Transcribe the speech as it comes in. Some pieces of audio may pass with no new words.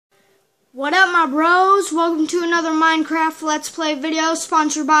What up, my bros? Welcome to another Minecraft Let's Play video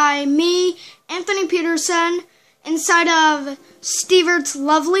sponsored by me, Anthony Petersen, inside of Stevert's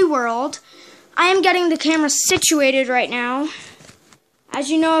lovely world. I am getting the camera situated right now. As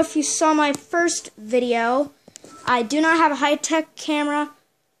you know, if you saw my first video, I do not have a high-tech camera.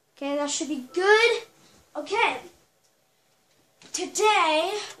 Okay, that should be good. Okay.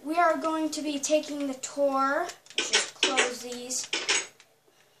 Today, we are going to be taking the tour. Let's just close these.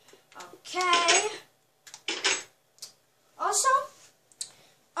 Okay. Also,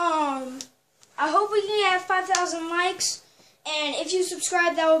 I hope we can get 5,000 likes, and if you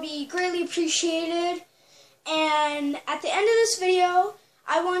subscribe, that would be greatly appreciated. And at the end of this video,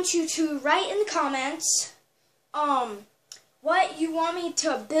 I want you to write in the comments, what you want me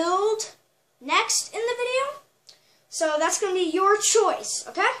to build next in the video. So that's going to be your choice,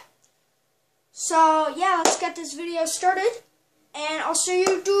 okay? So yeah, let's get this video started. And I'll see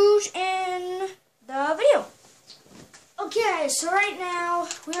you dudes in the video. Okay, so right now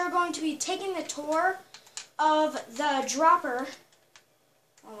we are going to be taking the tour of the dropper.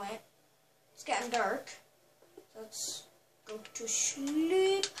 Oh wait, it's getting dark. Let's go to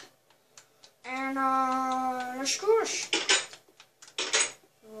sleep. And let's go. So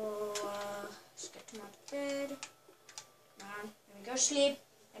let's get to my bed. Come on, let me go sleep.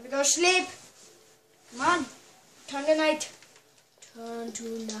 Let me go sleep. Come on, turn to night. Turn to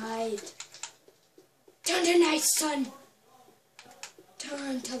night. Turn to night, sun.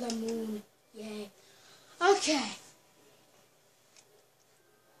 Turn to the moon. Yay. Okay.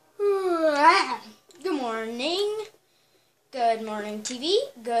 Good morning. Good morning,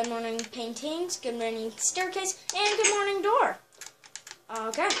 TV. Good morning, paintings. Good morning, staircase. And good morning, door.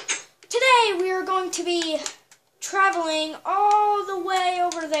 Okay. Today we are going to be traveling all the way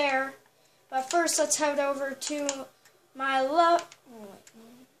over there. But first, let's head over to my love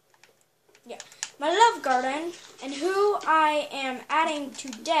garden, and who I am adding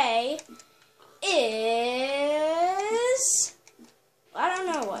today is, I don't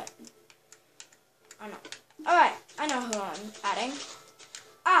know what. Alright, I know who I'm adding.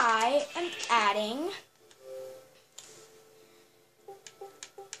 I am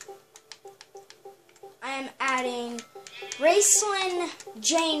adding Raceland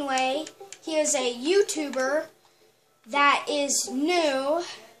Janeway. He is a YouTuber that is new.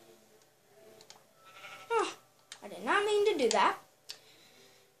 Oh, I did not mean to do that.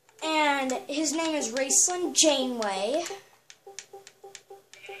 And his name is Raceland Janeway.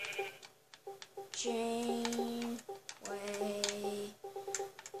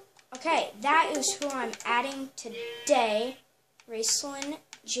 Okay, that is who I'm adding today. Raceland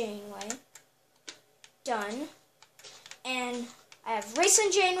Janeway. Done. And I have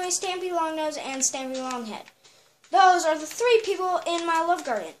Raceland Janeway, Stampy Longnose, and Stampy Longhead. Those are the 3 people in my love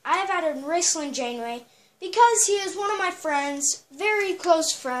garden. I have added Raceland Janeway because he is one of my friends, very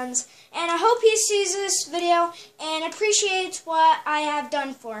close friends, and I hope he sees this video and appreciates what I have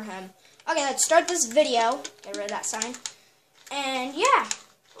done for him. Okay, let's start this video. Get rid of that sign. And yeah,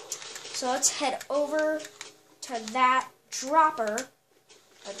 so let's head over to that dropper.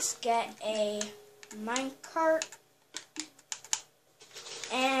 Let's get a minecart.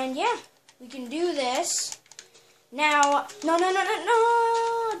 And yeah, we can do this. Now, no,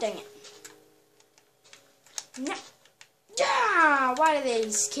 dang it. No. Yeah, why do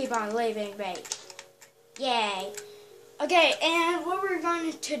these keep on leaving me? Yay. Okay, and what we're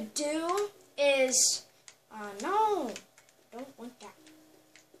going to do is, no, I don't want that.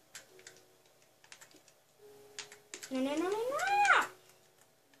 No.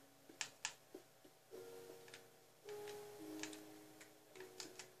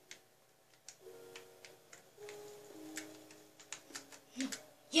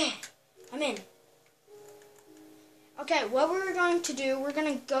 Yeah, I'm in. Okay, what we're going to do, we're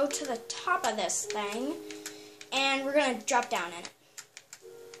going to go to the top of this thing, and we're going to drop down in it.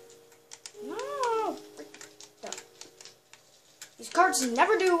 No. These cards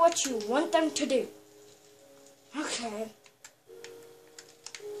never do what you want them to do. Okay.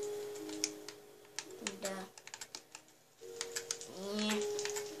 And,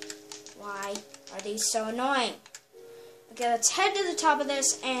 why are these so annoying? Okay, let's head to the top of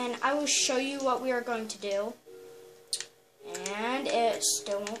this, and I will show you what we are going to do. And it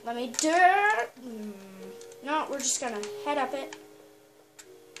still won't let me do it. No, we're just going to head up it.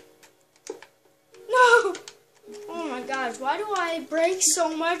 No! Oh my gosh, why do I break so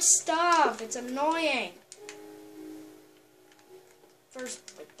much stuff? It's annoying.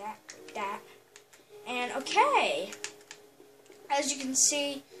 First, like that. And okay. As you can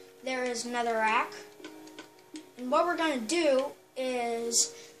see, there is another rack. And what we're going to do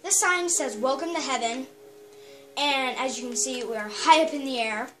is, this this sign says welcome to heaven, and as you can see, we are high up in the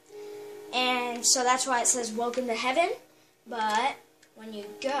air, and so that's why it says welcome to heaven. But when you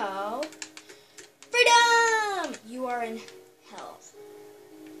go, freedom, you are in hell.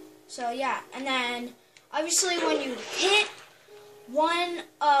 So yeah, and then obviously when you hit one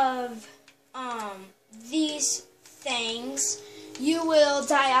of these things, you will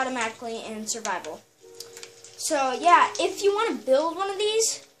die automatically in survival. So yeah, if you want to build one of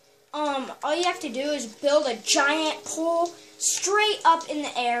these, all you have to do is build a giant pole straight up in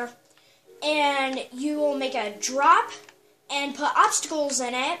the air, and you will make a drop and put obstacles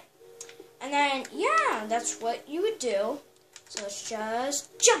in it, and then yeah, that's what you would do. So let's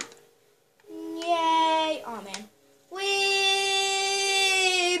just jump. Yay! Oh man. Whee!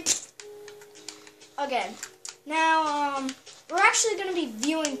 Okay. Now, we're actually going to be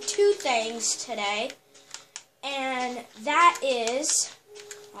viewing two things today. And that is,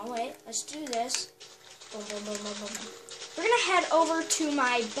 oh wait, let's do this. Boom, boom, boom, boom, boom. We're going to head over to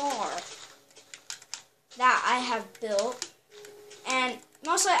my bar that I have built. And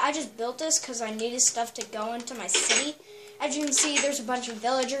mostly I just built this because I needed stuff to go into my city. As you can see, there's a bunch of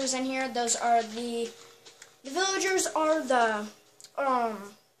villagers in here. Those are the villagers are the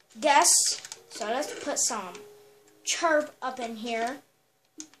guests. So let's put some chirp up in here.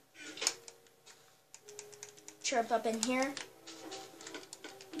 Chirp up in here.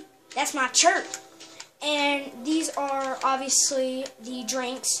 That's my chirp. And these are obviously the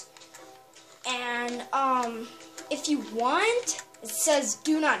drinks. And if you want, it says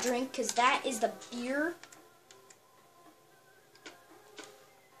do not drink because that is the beer.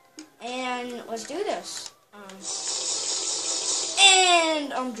 And let's do this.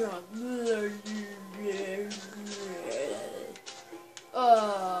 And I'm drunk.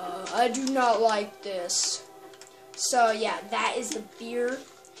 I do not like this. So yeah, that is the beer.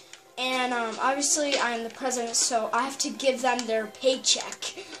 And obviously I am the president, so I have to give them their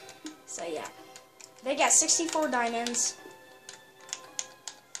paycheck. So yeah, they got 64 diamonds.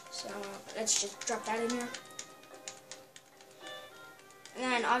 So let's just drop that in here. And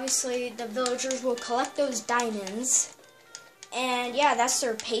then obviously the villagers will collect those diamonds. And yeah, that's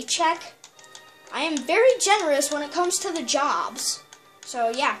their paycheck. I am very generous when it comes to the jobs. So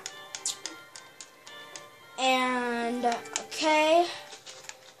yeah. And okay.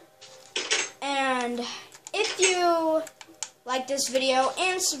 And if you like this video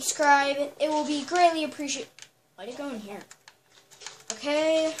and subscribe, it will be greatly appreciated. Why'd it go in here?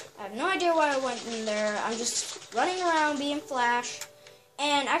 Okay, I have no idea why I went in there. I'm just running around being Flash.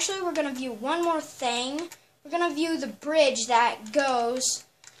 And actually, we're going to view one more thing. We're going to view the bridge that goes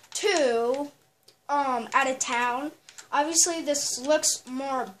to out of town. Obviously, this looks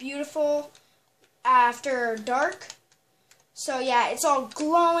more beautiful after dark. So yeah, it's all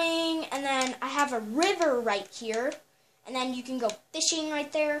glowing, and then I have a river right here, and then you can go fishing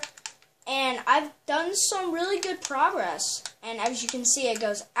right there. And I've done some really good progress. And as you can see, it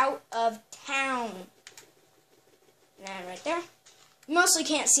goes out of town. And then right there. You mostly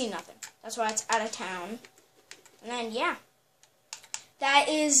can't see nothing. That's why it's out of town. And then, yeah. That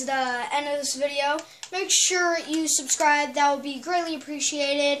is the end of this video. Make sure you subscribe. That would be greatly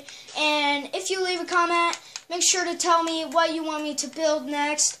appreciated. And if you leave a comment, make sure to tell me what you want me to build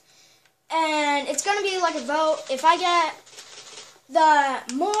next. And it's going to be like a vote. If I get the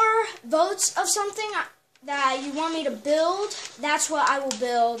more votes of something that you want me to build, that's what I will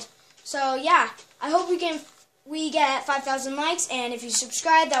build. So, yeah. I hope we get 5,000 likes, and if you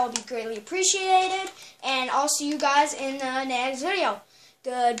subscribe, that will be greatly appreciated. And I'll see you guys in the next video.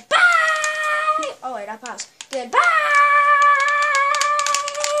 Goodbye! Oh wait, I paused. Goodbye!